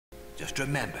Just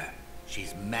remember,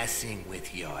 she's messing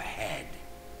with your head.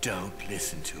 Don't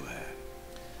listen to her.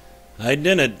 I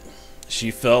didn't. She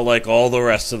felt like all the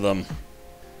rest of them.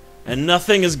 And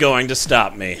nothing is going to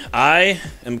stop me. I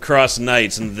am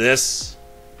CrossKnights, and this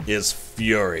is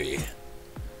Furi.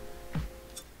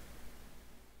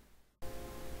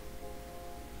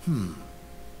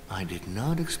 I did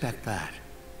not expect that.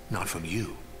 Not from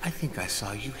you. I think I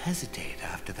saw you hesitate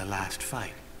after the last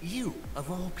fight. You,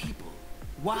 of all people.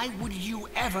 Why would you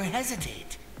ever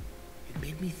hesitate? It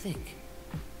made me think.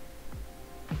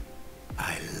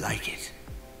 I like it.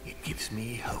 It gives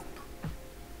me hope.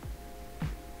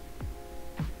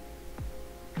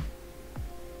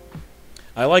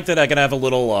 I like that I can have a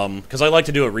little, because I like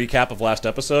to do a recap of last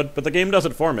episode, but the game does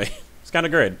it for me. It's kind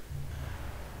of great.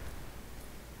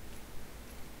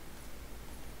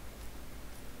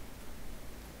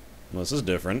 Well, this is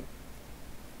different.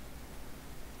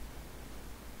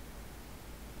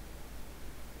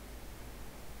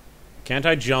 Can't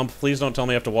I jump? Please don't tell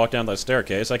me I have to walk down that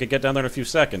staircase. I could get down there in a few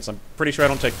seconds. I'm pretty sure I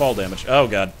don't take fall damage. Oh,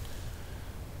 God.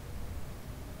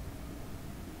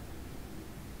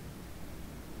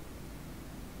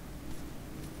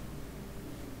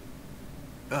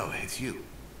 Oh, it's you.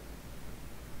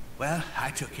 Well, I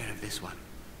took care of this one.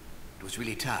 It was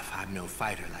really tough. I'm no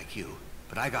fighter like you,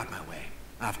 but I got my way.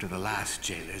 After the last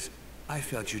jailers, I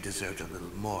felt you deserved a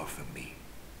little more from me.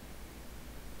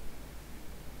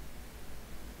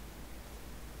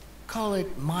 Call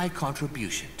it my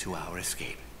contribution to our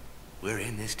escape. We're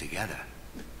in this together.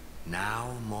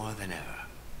 Now more than ever.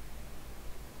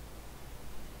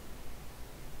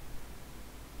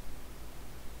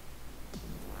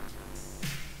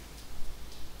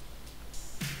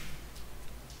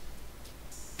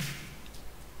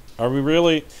 Are we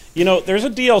really... You know, there's a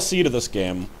DLC to this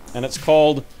game, and it's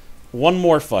called One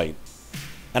More Fight.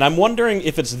 And I'm wondering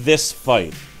if it's this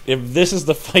fight. If this is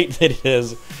the fight that it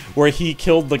is, where he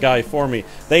killed the guy for me.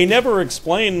 They never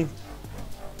explain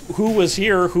who was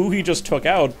here, who he just took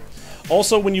out.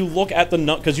 Also, when you look at the...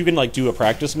 Because you can, like, do a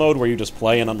practice mode where you just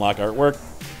play and unlock artwork.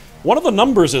 One of the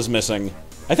numbers is missing.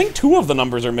 I think 2 of the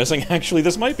numbers are missing, actually.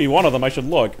 This might be one of them. I should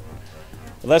look.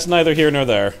 But that's neither here nor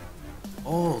there.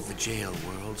 All the jail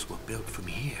worlds were built from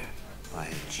here by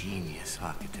a genius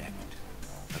architect.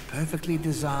 A perfectly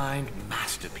designed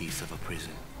masterpiece of a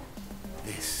prison.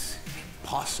 This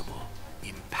impossible,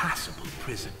 impassable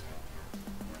prison.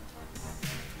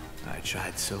 I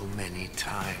tried so many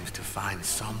times to find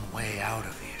some way out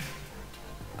of here,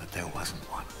 but there wasn't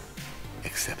one,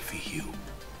 except for you.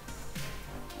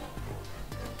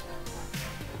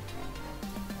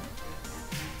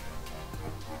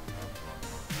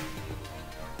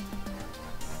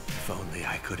 If only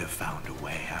I could have found a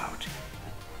way out,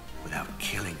 without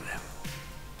killing them,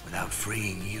 without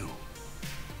freeing you.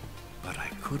 But I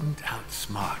couldn't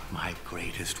outsmart my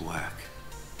greatest work.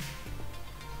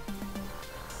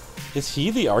 Is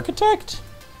he the architect?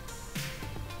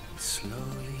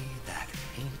 Slowly, that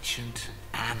ancient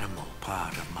animal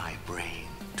part of my brain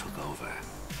took over.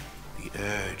 The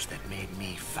urge that made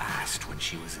me fast when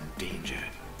she was in danger,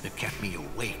 that kept me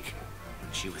awake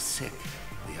when she was sick.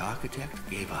 The architect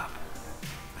gave up,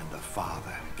 and the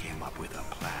father came up with a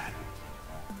plan.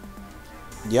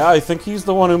 Yeah, I think he's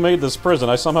the one who made this prison.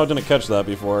 I somehow didn't catch that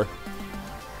before.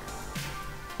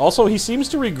 Also, he seems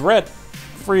to regret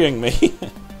freeing me.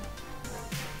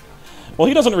 Well,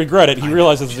 he doesn't regret it. He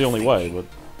realizes it's the only way, but...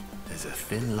 There's a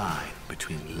thin line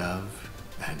between love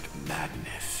and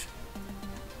madness.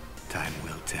 Time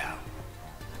will tell.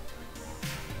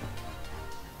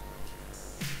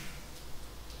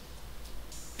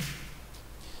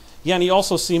 Yeah, and he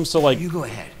also seems to, like... You go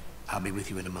ahead. I'll be with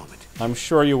you in a moment. I'm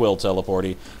sure you will,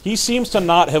 Teleporty. He seems to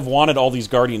not have wanted all these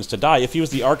Guardians to die. If he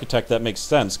was the architect, that makes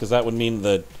sense, because that would mean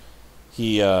that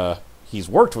he's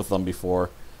worked with them before.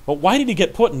 But why did he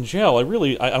get put in jail?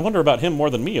 I wonder about him more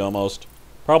than me, almost.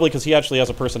 Probably because he actually has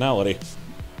a personality.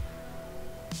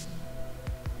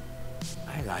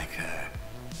 I like her.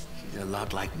 She's a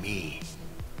lot like me.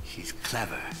 She's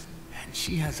clever, and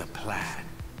she has a plan.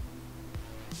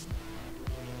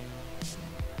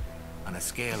 On a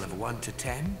scale of 1 to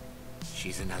 10,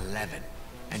 she's an 11,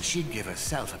 and she'd give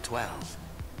herself a 12.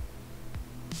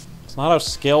 It's not how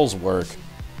scales work.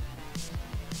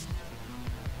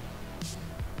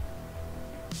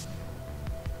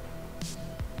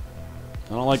 I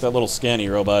don't like that little scanny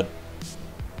robot.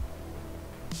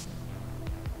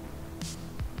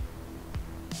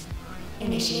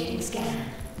 Initiating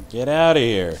scan. Get out of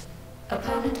here.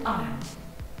 Opponent armed.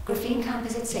 Graphene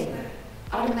composite saber.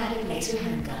 Automatic laser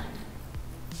handgun.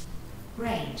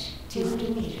 Range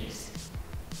 200 meters.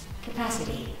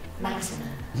 Capacity maximum.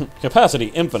 Capacity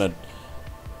infinite.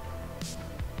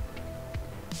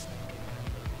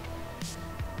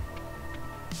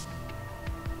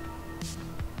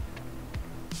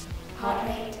 Heart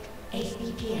rate 8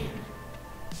 BPM.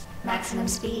 Maximum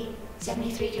speed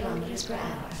 73 kilometers per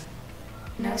hour.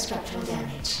 No structural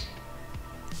damage.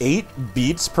 8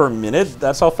 beats per minute?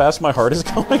 That's how fast my heart is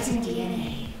going? Analyzing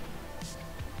DNA.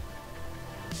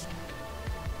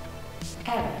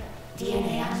 Error.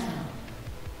 DNA unknown.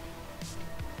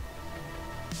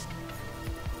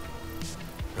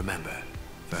 Remember,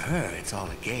 for her it's all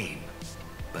a game,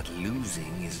 but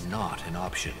losing is not an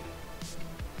option.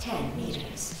 10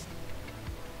 meters.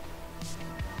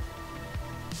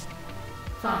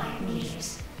 5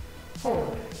 meters.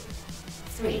 4,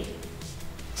 3,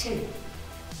 2,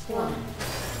 1.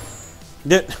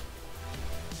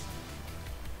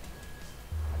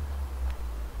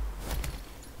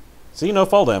 See, no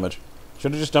fall damage.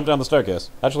 Should have just jumped down the staircase.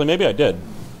 Actually, maybe I did.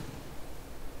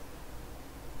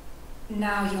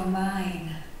 Now you're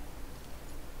mine.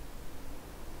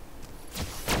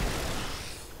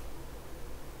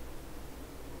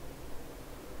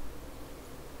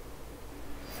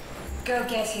 Go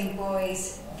get him,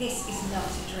 boys. This is not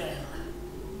a drill.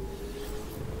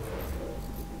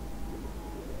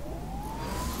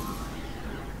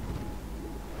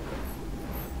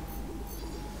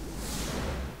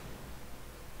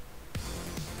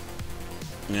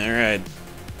 Alright.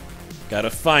 Gotta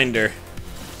find her.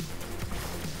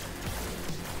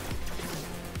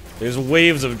 There's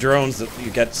waves of drones that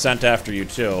you get sent after you,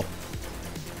 too.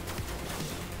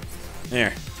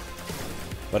 There.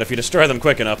 But if you destroy them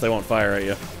quick enough, they won't fire at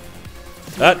you.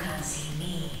 You can't see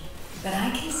me, but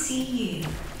I can see you.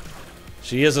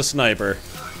 She is a sniper.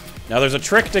 Now there's a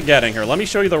trick to getting her. Let me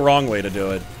show you the wrong way to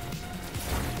do it.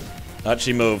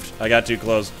 She moved. I got too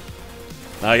close.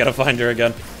 Now I gotta find her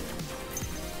again.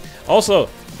 Also,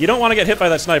 you don't want to get hit by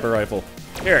that sniper rifle.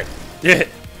 Here. Yeah.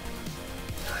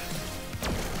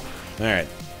 Alright.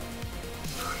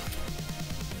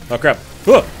 Oh, crap.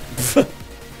 Whoa.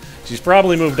 She's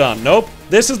probably moved on. Nope.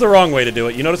 This is the wrong way to do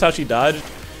it. You notice how she dodged?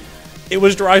 It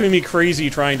was driving me crazy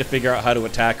trying to figure out how to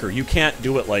attack her. You can't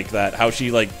do it like that. How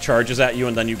she, like, charges at you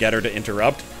and then you get her to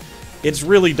interrupt. It's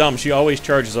really dumb. She always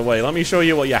charges away. Let me show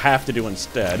you what you have to do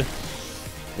instead.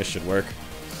 This should work.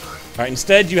 Alright,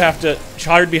 instead you have to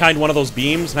hide behind one of those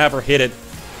beams and have her hit it.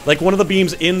 Like one of the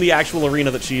beams in the actual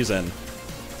arena that she's in.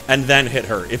 And then hit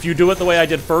her. If you do it the way I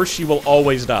did first, she will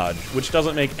always dodge. Which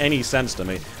doesn't make any sense to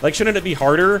me. Like, shouldn't it be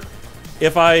harder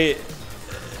if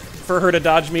for her to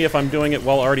dodge me if I'm doing it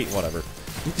while already... Whatever.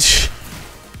 It's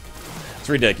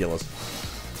ridiculous.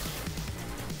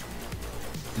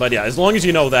 But yeah, as long as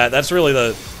you know that, that's really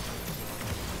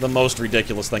the most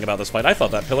ridiculous thing about this fight. I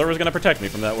thought that pillar was going to protect me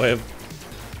from that wave.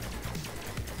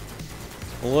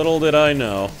 Little did I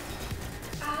know.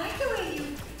 I like the way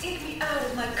you take me out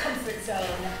of my comfort zone.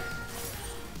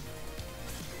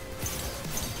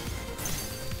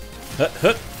 Hut,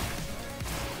 hut.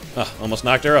 Ah, almost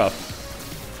knocked her off.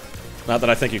 Not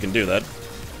that I think you can do that.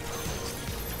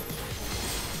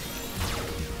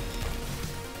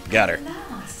 Got her.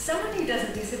 No, someone who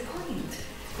doesn't disappoint.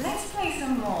 Let's play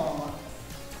some more.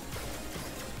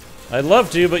 I'd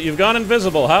love to, but you've gone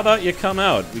invisible. How about you come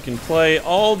out? We can play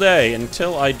all day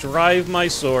until I drive my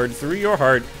sword through your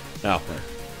heart. Oh, there.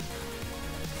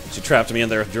 She trapped me in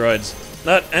there with droids.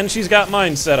 And she's got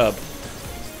mine set up.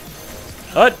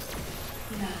 What?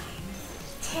 9,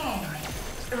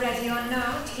 10. Ready or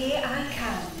not, here I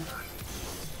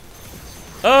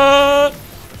come.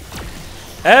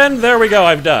 And there we go,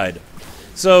 I've died.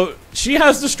 So, she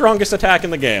has the strongest attack in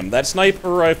the game. That sniper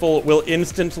rifle will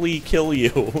instantly kill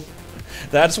you.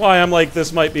 That's why I'm like,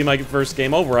 this might be my first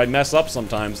game over. I mess up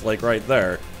sometimes, like right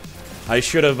there. I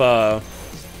should have,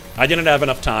 I didn't have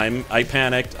enough time. I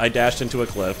panicked, I dashed into a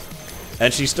cliff.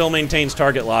 And she still maintains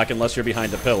target lock unless you're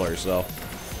behind a pillar, so...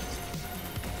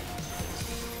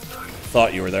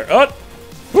 Thought you were there. Oh!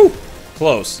 Whew!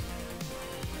 Close.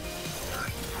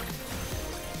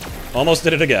 Almost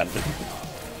did it again.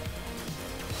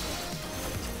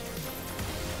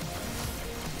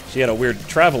 She had a weird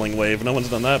traveling wave. No one's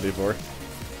done that before.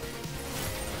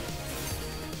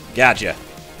 Gotcha.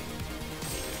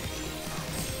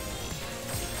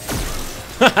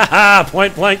 Ha ha ha!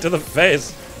 Point blank to the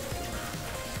face.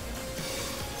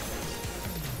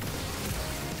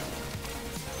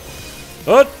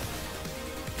 What?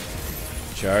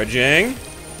 Charging.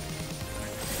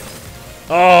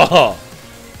 Oh!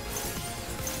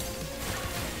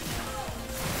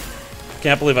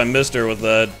 Can't believe I missed her with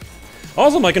that.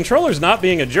 Also, my controller's not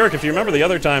being a jerk. If you remember the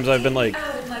other times I've been like,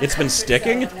 it's been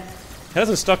sticking.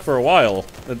 Hasn't stuck for a while.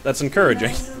 That's encouraging.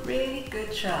 That's a really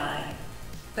good try,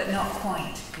 but not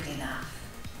quite good enough.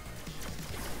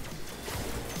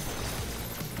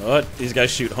 What? These guys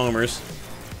shoot homers.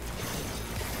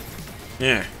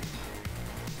 Yeah.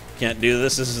 Can't do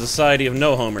this. This is a society of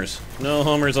no homers. No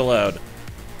homers allowed.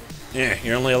 Yeah,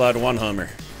 you're only allowed one homer.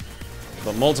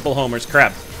 But multiple homers.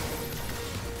 Crap.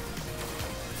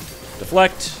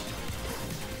 Deflect.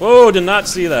 Whoa, did not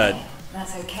see that.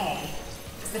 That's okay.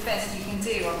 It's the best you can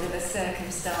do under the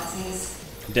circumstances.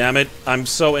 Damn it. I'm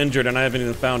so injured and I haven't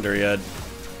even found her yet.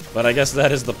 But I guess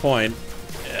that is the point.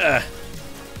 Ugh.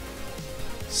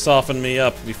 Soften me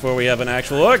up before we have an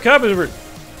actual... Oh, cover!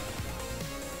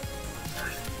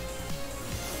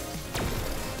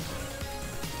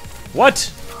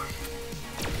 What?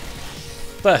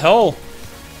 The hell?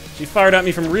 She fired at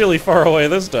me from really far away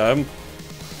this time.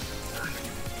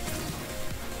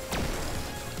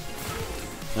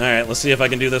 Alright, let's see if I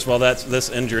can do this while that's this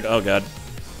injured. Oh god.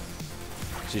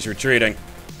 She's retreating.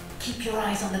 Keep your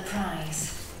eyes on the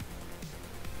prize.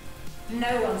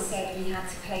 No one said we had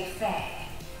to play fair.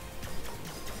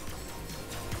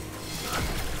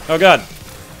 Oh god.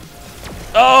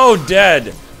 Oh,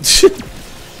 dead.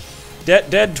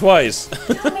 Dead twice.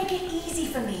 Don't make it easy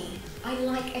for me. I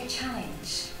like a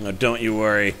challenge. No, don't you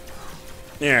worry.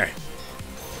 There.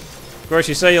 Of course,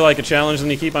 you say you like a challenge and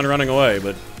you keep on running away,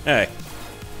 but hey.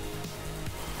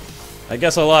 I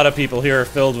guess a lot of people here are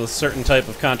filled with certain type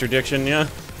of contradiction, yeah?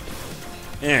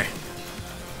 There.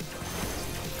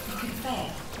 You can fail.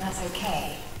 That's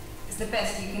okay. It's the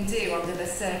best you can do under the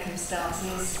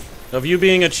circumstances. Of you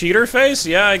being a cheater face?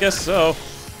 Yeah, I guess so.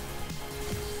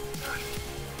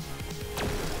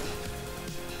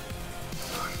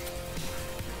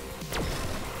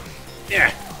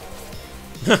 Yeah.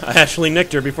 I actually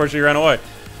nicked her before she ran away.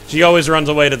 She always runs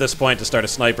away to this point to start a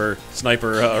sniper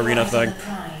arena thing.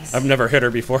 I've never hit her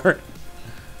before.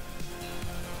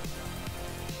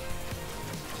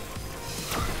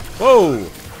 Whoa!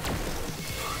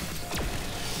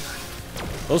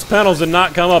 Those panels did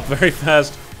not come up very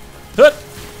fast. Hut!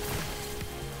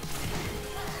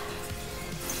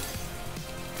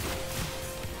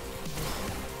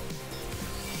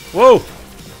 Whoa!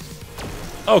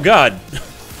 Oh god!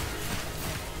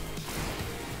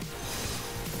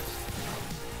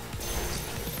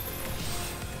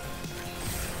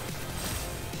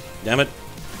 Damn it.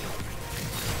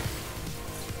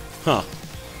 Huh.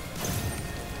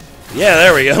 Yeah,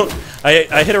 there we go.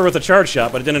 I hit her with a charge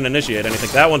shot, but it didn't initiate anything.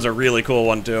 That one's a really cool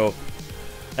one, too.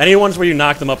 Any ones where you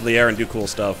knock them up in the air and do cool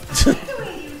stuff. The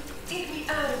way you take me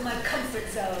out of my comfort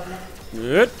zone.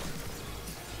 Good.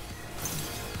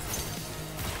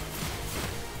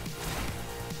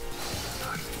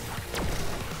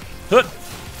 Hut.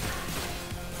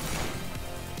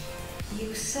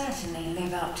 You certainly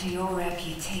live up to your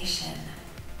reputation.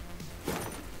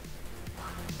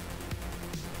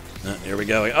 Here we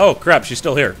go. Oh, crap, she's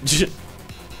still here.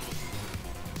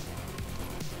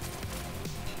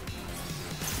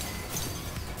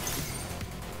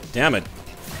 Damn it.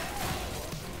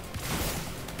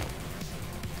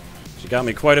 She got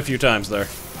me quite a few times there.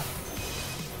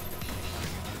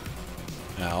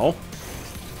 Ow.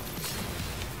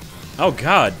 Oh,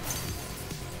 God.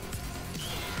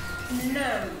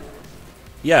 No.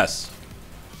 Yes.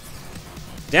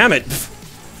 Damn it.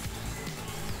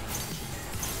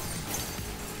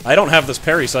 I don't have this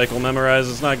parry cycle memorized.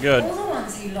 It's not good. All the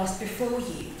ones who lost before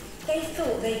you, they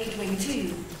thought they could win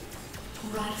too.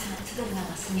 Right up to the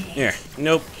last minute. Here.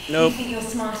 Nope. Nope. You think you're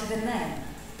smarter than them?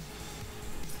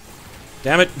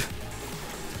 Damn it.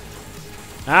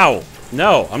 Ow.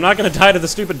 No, I'm not going to die to the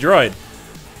stupid droid.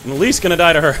 I'm at least going to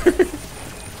die to her.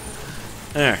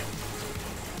 There.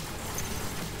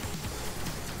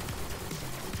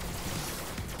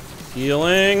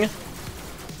 Healing.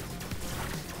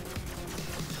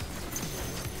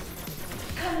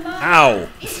 Come on. Ow.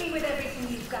 Hit me with everything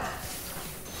you've got.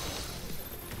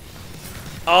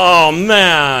 Oh,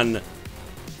 man.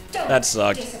 Don't That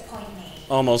sucked. disappoint me.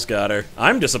 Almost got her.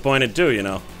 I'm disappointed too, you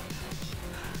know.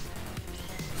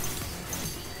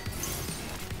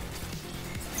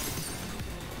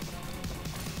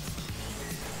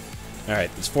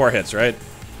 Alright, it's 4 hits, right?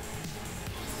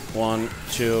 1,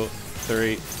 2,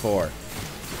 3, 4.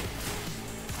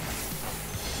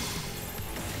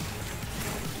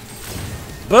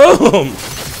 Boom!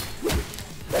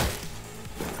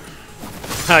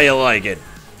 How you like it?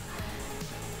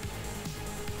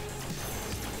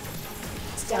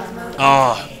 Stealth mode.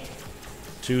 Ah. activated.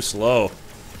 Too slow.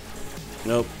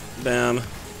 Nope. Bam.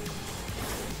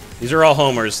 These are all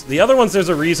homers. The other ones, there's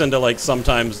a reason to, like,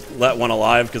 sometimes let one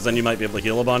alive, because then you might be able to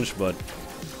heal a bunch, but...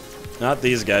 Not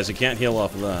these guys. You can't heal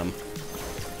off of them.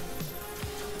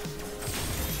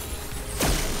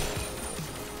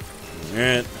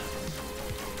 Alright.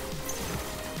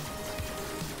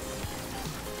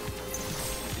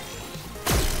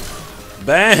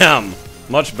 Bam!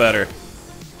 Much better.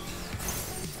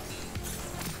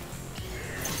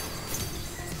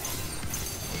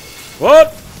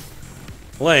 What?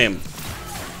 Lame.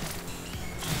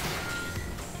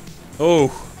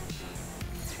 Oh.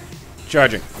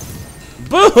 Charging.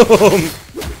 Boom!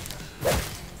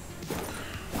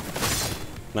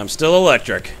 And I'm still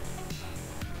electric.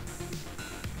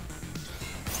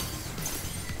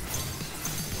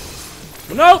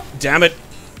 No! Damn it!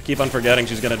 Keep on forgetting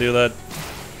she's gonna do that.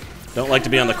 Don't like to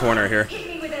be on the corner here. Hit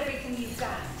me with everything you've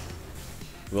got.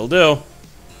 Will do.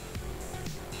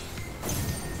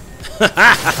 Ha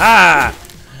ha ha!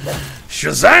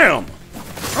 Shazam!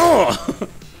 Oh!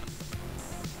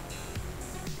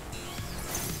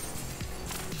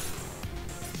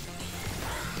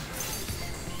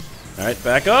 Alright,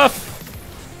 back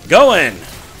off. Going!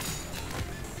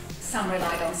 Some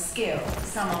relied on skill,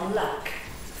 some on luck.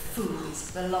 Fools,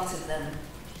 the lot of them.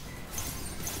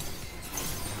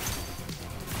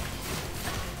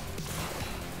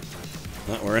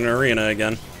 Oh, we're in an arena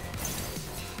again.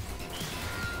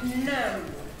 No.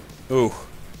 Ooh.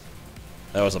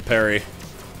 That was a parry.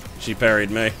 She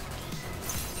parried me.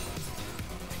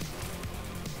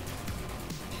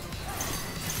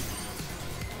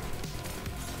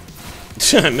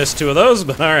 I missed two of those,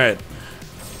 but alright.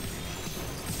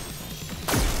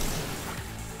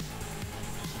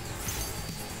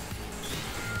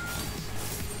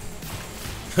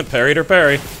 Parried or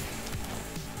parry.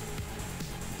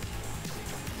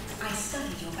 I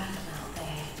studied your battle out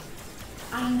there.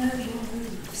 I know your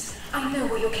moves. I know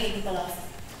what you're capable of.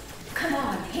 Come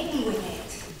on, hit me with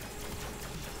it.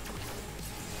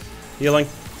 Healing.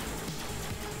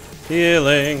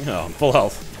 Healing. Oh, I'm full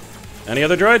health. Any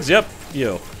other droids? Yep.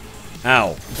 You.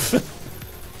 Ow.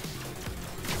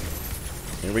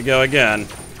 Here we go again.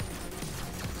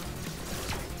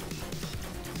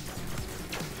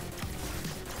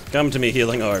 Come to me,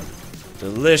 healing orb.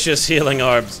 Delicious healing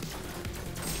orbs.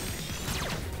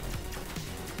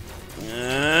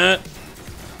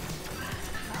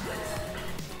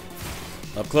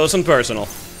 Up close and personal.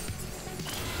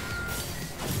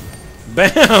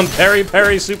 Bam! Parry,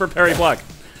 parry, super parry block.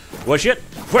 Whoosh it.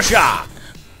 Whoosha!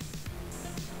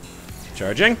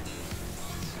 Charging.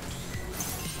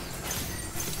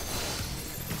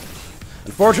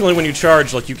 Unfortunately, when you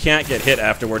charge, like, you can't get hit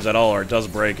afterwards at all, or it does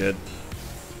break it.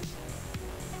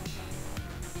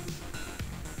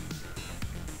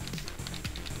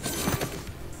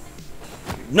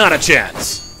 Not a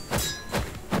chance.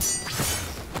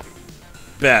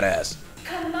 Badass.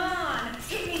 Come on,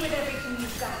 hit me with everything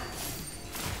you've got.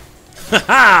 Ha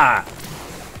ha!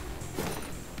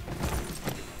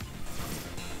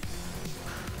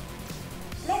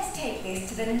 Let's take this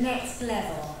to the next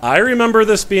level. I remember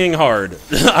this being hard.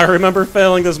 I remember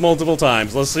failing this multiple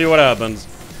times. Let's see what happens.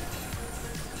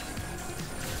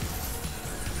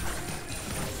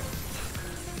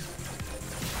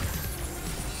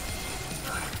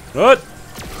 What?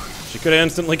 She could have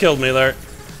instantly killed me there.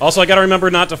 Also, I gotta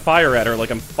remember not to fire at her. Like,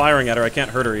 I'm firing at her. I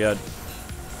can't hurt her yet.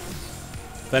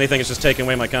 If anything, it's just taking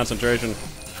away my concentration.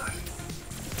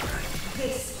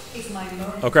 This is my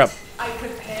moment. Oh, crap. I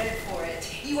prepared for it.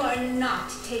 You are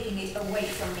not taking it away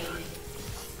from me.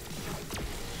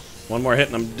 One more hit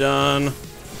and I'm done.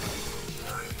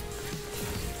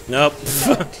 Nope.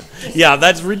 Yeah,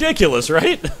 that's ridiculous,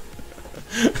 right?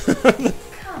 Come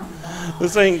on.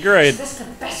 This ain't great. Is this the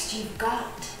best you've got?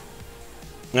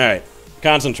 Alright.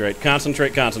 Concentrate,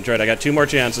 concentrate, concentrate. I got 2 more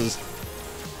chances.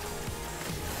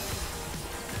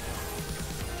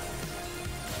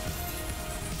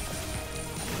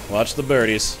 Watch the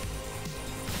birdies.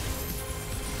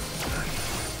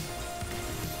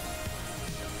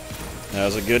 That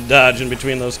was a good dodge in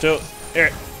between those two.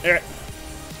 Here, here.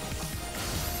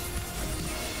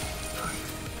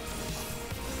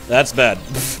 That's bad.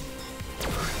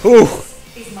 Ooh.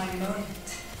 Is my moment.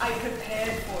 I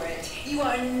prepared for it. You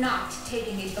are not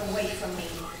taking it away from me.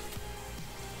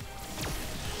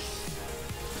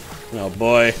 Oh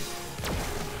boy.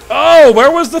 Oh,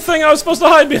 where was the thing I was supposed to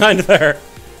hide behind there?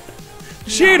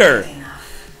 Cheater!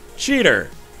 Cheater.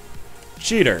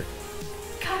 Cheater.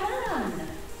 Come on.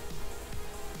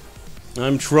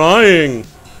 I'm trying.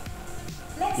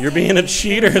 Let's You're being a take it to the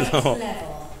cheater, next though.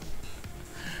 level.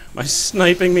 By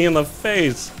sniping me in the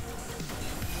face.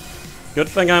 Good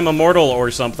thing I'm immortal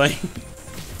or something.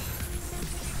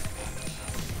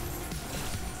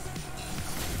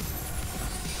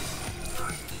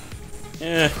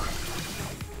 Eh.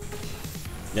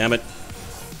 Damn it.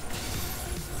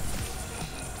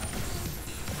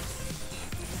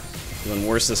 Doing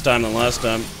worse this time than last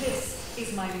time. This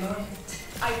is my moment.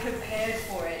 I prepared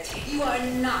for it. You are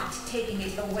not taking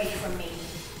it away from me.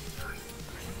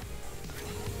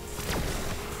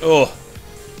 Oh.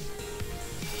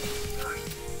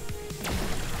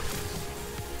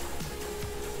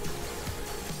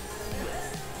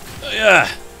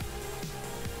 Yeah.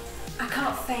 I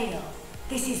can't fail.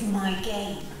 This is my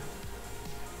game.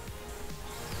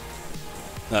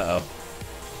 Uh-oh.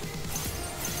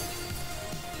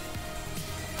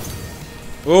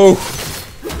 Ooh.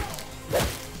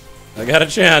 I got a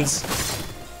chance.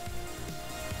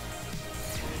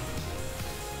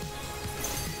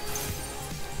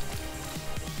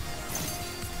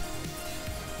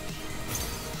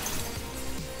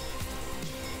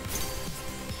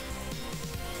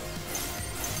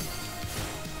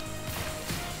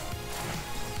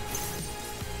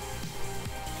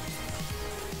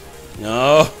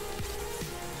 No.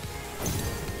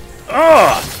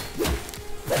 Ah!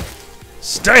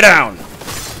 Stay down!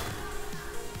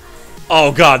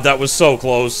 Oh god, that was so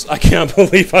close. I can't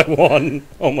believe I won.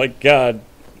 Oh my god.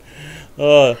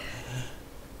 That's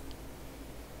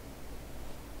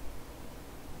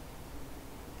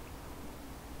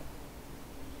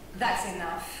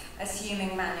enough.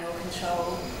 Assuming manual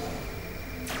control.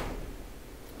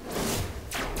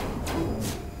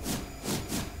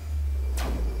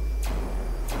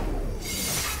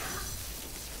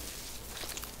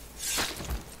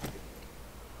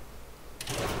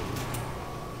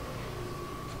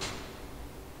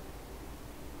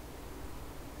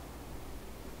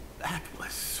 That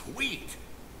was sweet.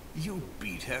 You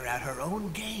beat her at her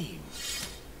own game.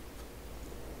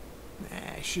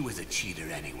 She was a cheater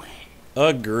anyway.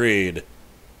 Agreed.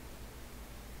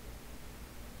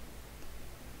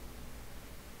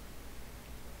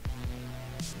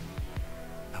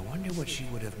 I wonder what she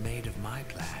would have made of my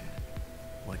plan.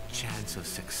 What chance of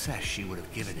success she would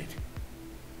have given it.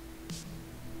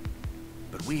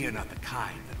 But we are not the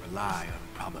kind that rely on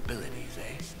probabilities,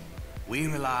 eh? We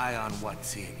rely on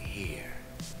what's in here.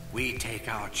 We take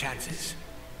our chances.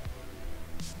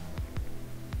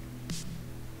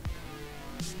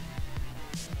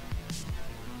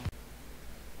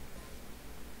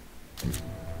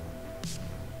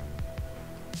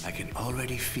 I can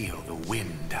already feel the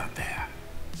wind out there.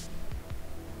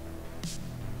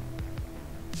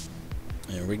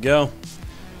 There we go.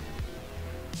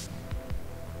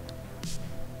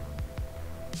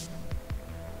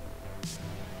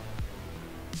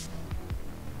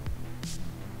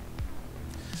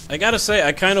 I gotta say,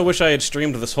 I kind of wish I had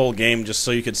streamed this whole game just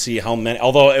so you could see how many...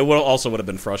 Although, it also would have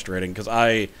been frustrating, because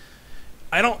I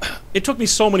don't... It took me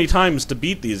so many times to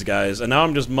beat these guys, and now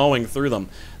I'm just mowing through them.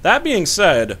 That being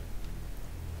said,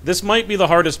 this might be the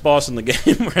hardest boss in the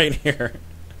game right here.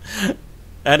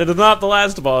 And it is not the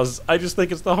last boss, I just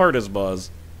think it's the hardest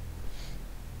boss.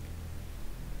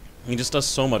 He just does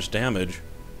so much damage.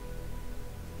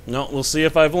 No, we'll see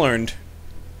if I've learned.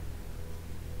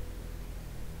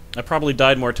 I probably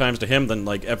died more times to him than,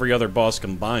 like, every other boss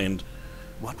combined.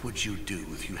 What would you do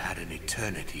if you had an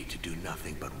eternity to do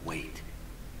nothing but wait?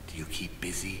 Do you keep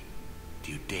busy?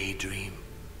 Do you daydream?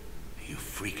 Do you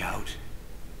freak out?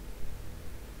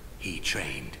 He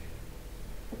trained.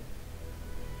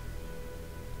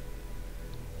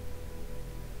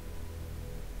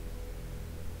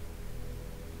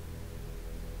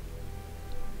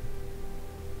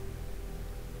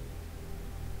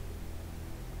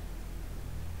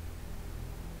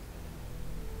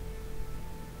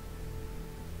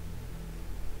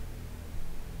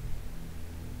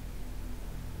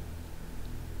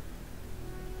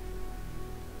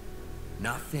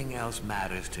 Nothing else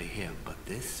matters to him but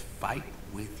this fight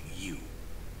with you.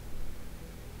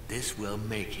 This will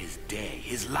make his day,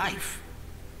 his life.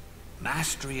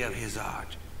 Mastery of his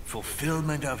art,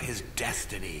 fulfillment of his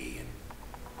destiny, and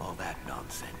all that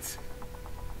nonsense.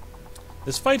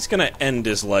 This fight's gonna end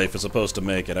his life as opposed to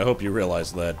make it. I hope you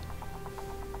realize that.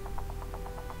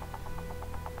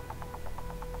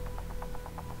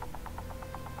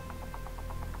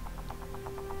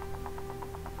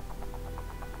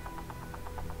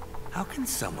 How can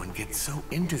someone get so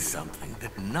into something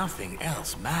that nothing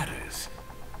else matters?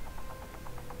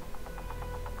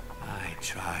 I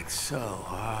tried so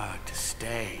hard to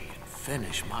stay and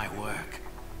finish my work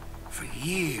for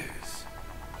years.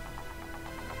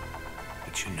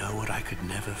 But you know what I could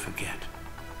never forget?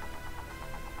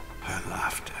 Her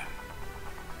laughter.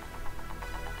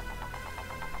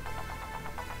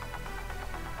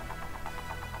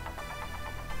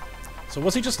 So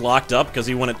was he just locked up because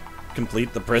he wanted to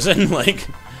complete the prison? Like,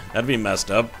 that'd be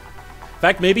messed up.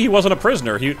 fact, maybe he wasn't a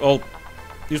prisoner. He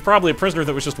was probably a prisoner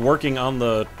that was just working on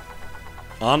the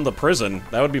prison.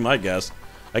 That would be my guess.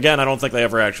 Again, I don't think they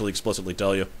ever actually explicitly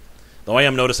tell you. Though I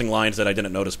am noticing lines that I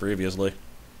didn't notice previously.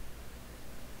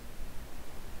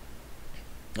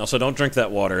 Also, don't drink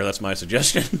that water. That's my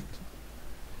suggestion.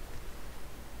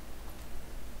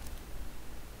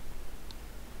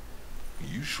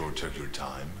 You sure took your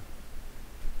time.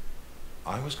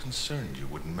 I was concerned you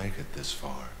wouldn't make it this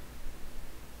far.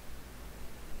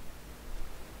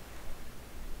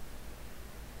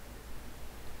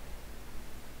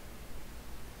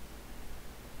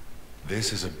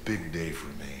 This is a big day for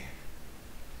me.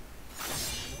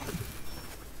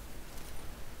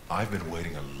 I've been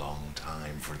waiting a long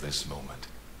time for this moment.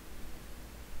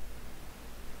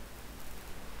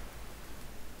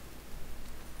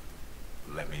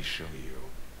 Let me show you.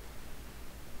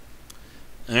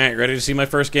 Alright, ready to see my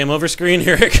first game over screen?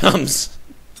 Here it comes.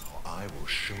 I will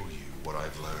show you what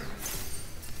I've learned.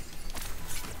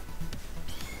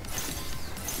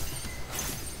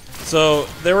 So,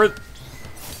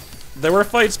 there were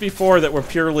fights before that were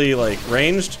purely, like,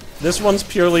 ranged. This one's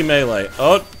purely melee.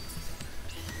 Oh!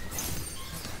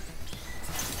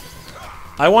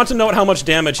 I want to note how much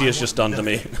damage he has just done to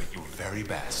me. Your very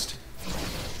best.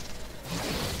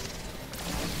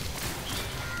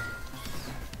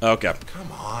 Okay.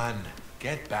 Come on,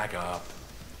 get back up.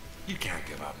 You can't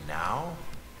give up now.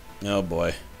 Oh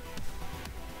boy.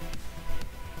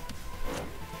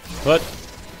 What?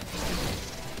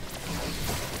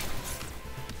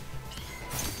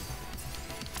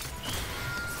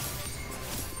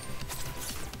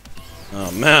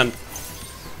 Oh man.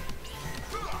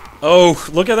 Oh,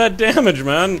 look at that damage,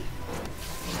 man.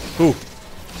 Ooh.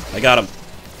 I got him.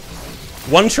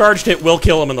 One charged hit will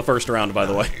kill him in the first round, by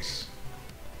the way. Nice.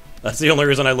 That's the only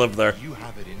reason I lived there. You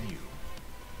have it in you.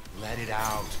 Let it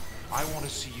out. I want to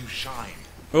see you shine.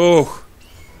 Ooh.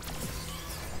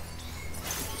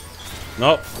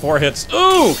 Nope, 4 hits.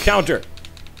 Ooh, counter.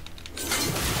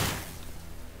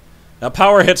 Now,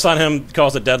 power hits on him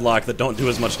cause a deadlock that don't do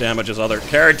as much damage as other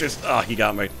characters. Ah, he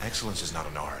got me. Excellence is not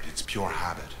an art, it's pure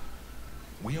habit.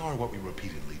 We are what we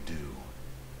repeatedly do.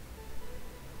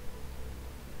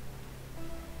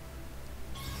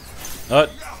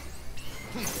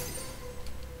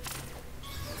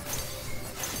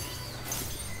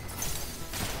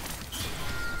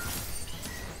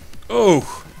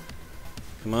 Oh.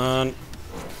 Come on.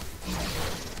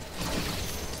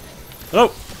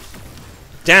 Oh.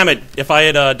 Damn it. If I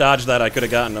had dodged that, I could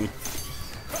have gotten him.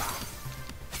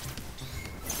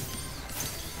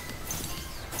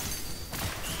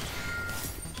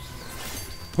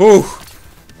 Whew.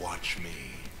 Watch me.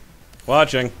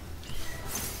 Watching.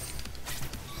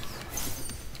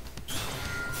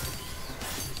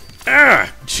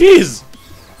 Ah! Jeez!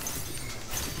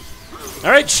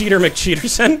 Alright, Cheater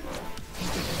McCheaterson.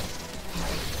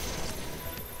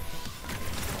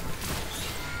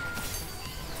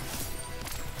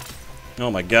 Oh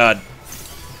my god.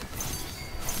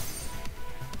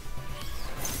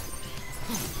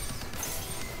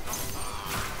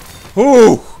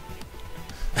 Ooh!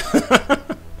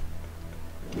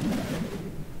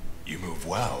 You move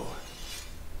well.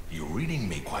 You're reading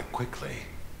me quite quickly.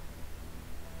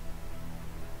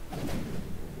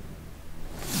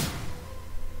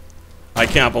 I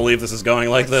can't believe this is going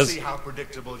like Let's this. see how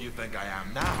predictable you think I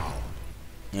am now.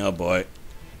 Oh boy.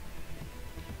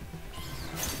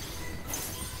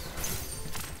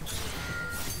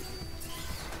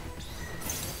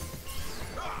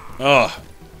 Oh.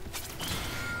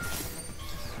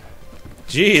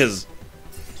 Jeez.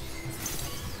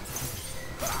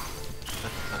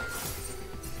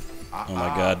 Oh my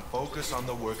god. Focus on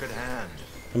the work at hand.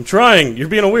 I'm trying. You're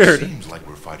being a weird. Seems like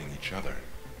we're fighting each other.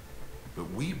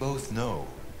 But we both know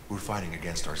we're fighting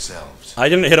against ourselves. I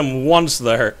didn't hit him once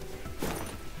there.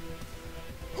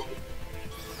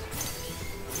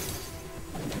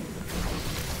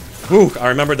 Whew, I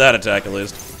remembered that attack at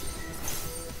least.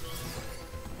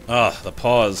 Ah, the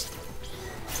pause.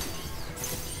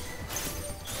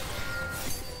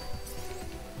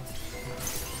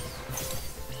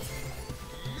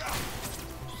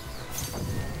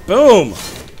 Boom!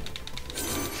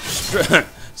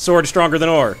 Sword stronger than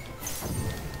ore.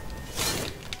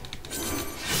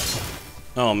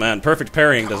 Oh man, perfect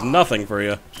parrying does nothing for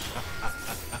you.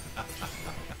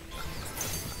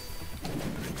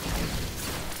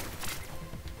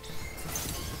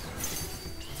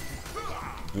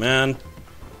 Man.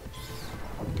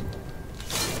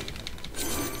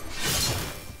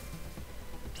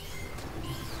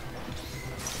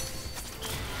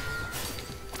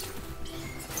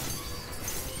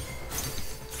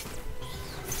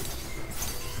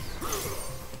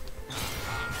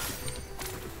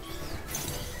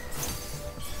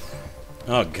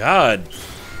 Oh, God.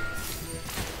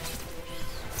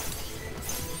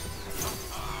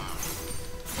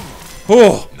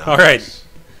 Whew. Nice. Alright.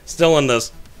 Still in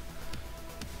this.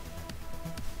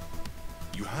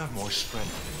 You have more strength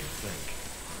than you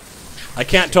think. I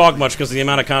can't talk much because of the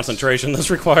amount of concentration this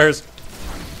requires.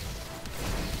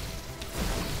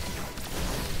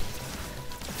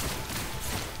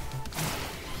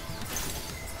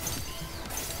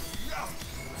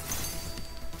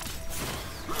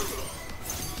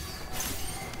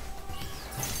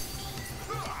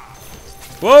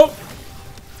 Whoa!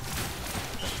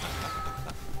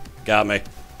 Got me.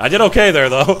 I did okay there,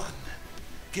 though.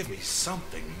 Give me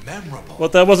something memorable.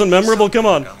 What, that wasn't memorable? Come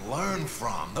on. Something I can learn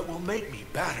from that will make me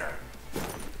better.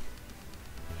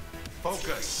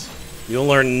 Focus. You'll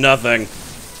learn nothing.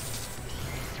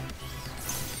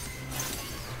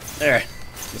 There.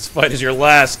 This fight is your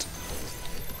last.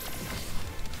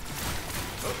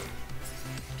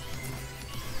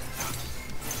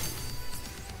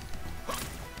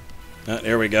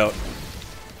 Here we go.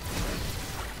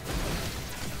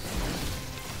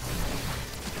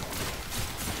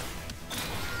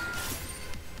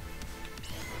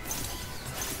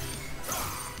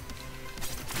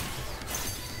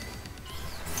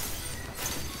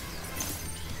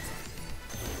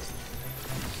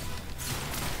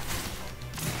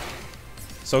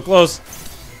 So close.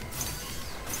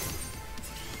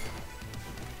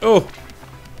 Oh.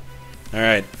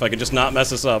 Alright, if I could just not mess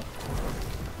this up.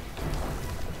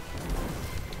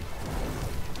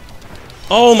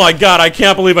 Oh my god, I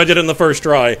can't believe I did it in the first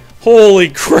try. Holy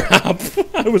crap.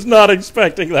 I was not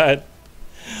expecting that.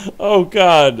 Oh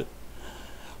god.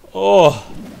 Oh.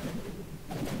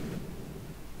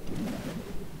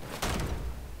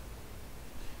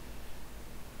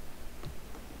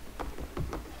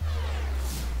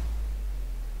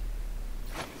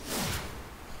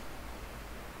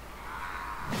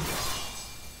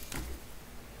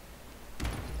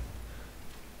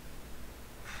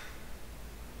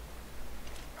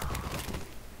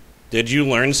 Did you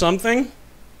learn something?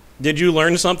 Did you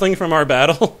learn something from our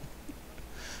battle?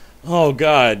 Oh,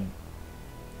 God.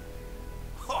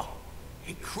 Oh,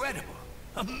 incredible.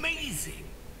 Amazing.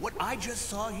 What I just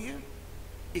saw here,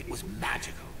 it was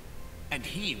magical. And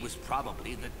he was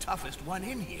probably the toughest one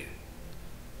in here.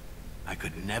 I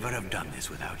could never have done this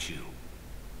without you.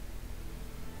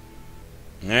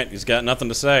 Alright, he's got nothing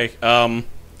to say.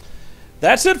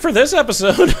 That's it for this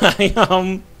episode.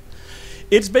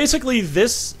 It's basically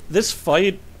this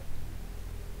fight.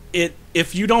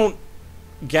 If you don't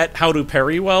get how to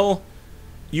parry well,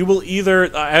 you will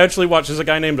either. I actually watched. There's a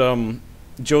guy named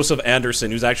Joseph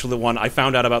Anderson who's actually the one I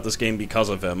found out about this game because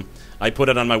of him. I put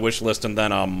it on my wish list, and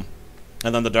then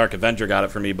the Dark Avenger got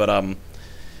it for me. But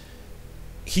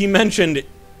he mentioned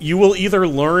you will either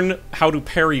learn how to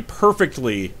parry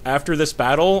perfectly after this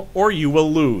battle, or you will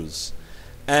lose.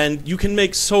 And you can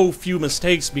make so few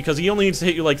mistakes because he only needs to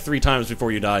hit you like 3 times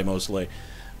before you die, mostly.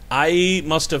 I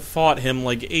must have fought him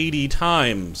like 80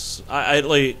 times. I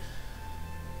like...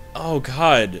 Oh,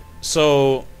 God.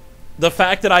 So, the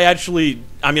fact that I actually...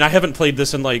 I mean, I haven't played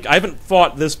this in like... I haven't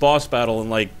fought this boss battle in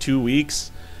like 2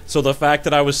 weeks. So the fact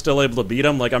that I was still able to beat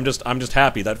him, like, I'm just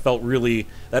happy. That felt really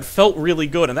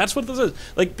good. And that's what this is.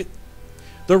 Like...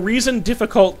 The reason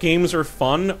difficult games are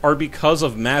fun are because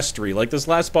of mastery. Like, this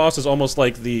last boss is almost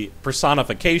like the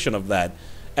personification of that.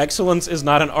 Excellence is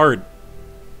not an art.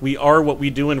 We are what we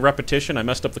do in repetition. I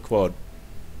messed up the quote.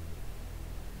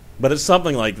 But it's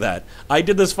something like that. I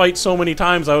did this fight so many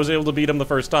times, I was able to beat him the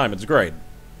first time. It's great.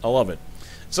 I love it.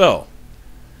 So,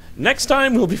 next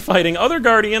time we'll be fighting other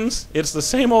Guardians. It's the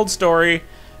same old story.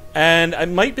 And it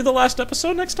might be the last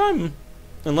episode next time.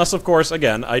 Unless, of course,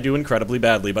 again, I do incredibly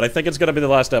badly. But I think it's going to be the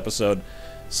last episode.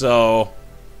 So,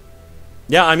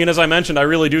 yeah, I mean, as I mentioned, I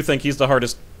really do think he's the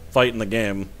hardest fight in the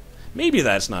game. Maybe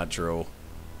that's not true.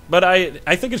 But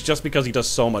I think it's just because he does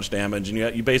so much damage, and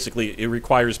you basically, it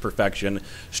requires perfection.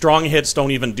 Strong hits don't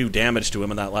even do damage to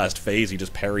him in that last phase. He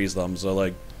just parries them. So,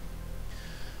 like,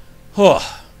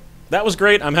 that was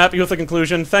great. I'm happy with the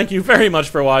conclusion. Thank you very much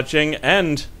for watching,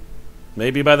 and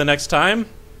maybe by the next time,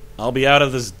 I'll be out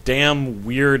of this damn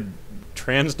weird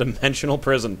trans-dimensional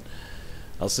prison.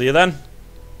 I'll see you then.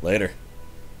 Later.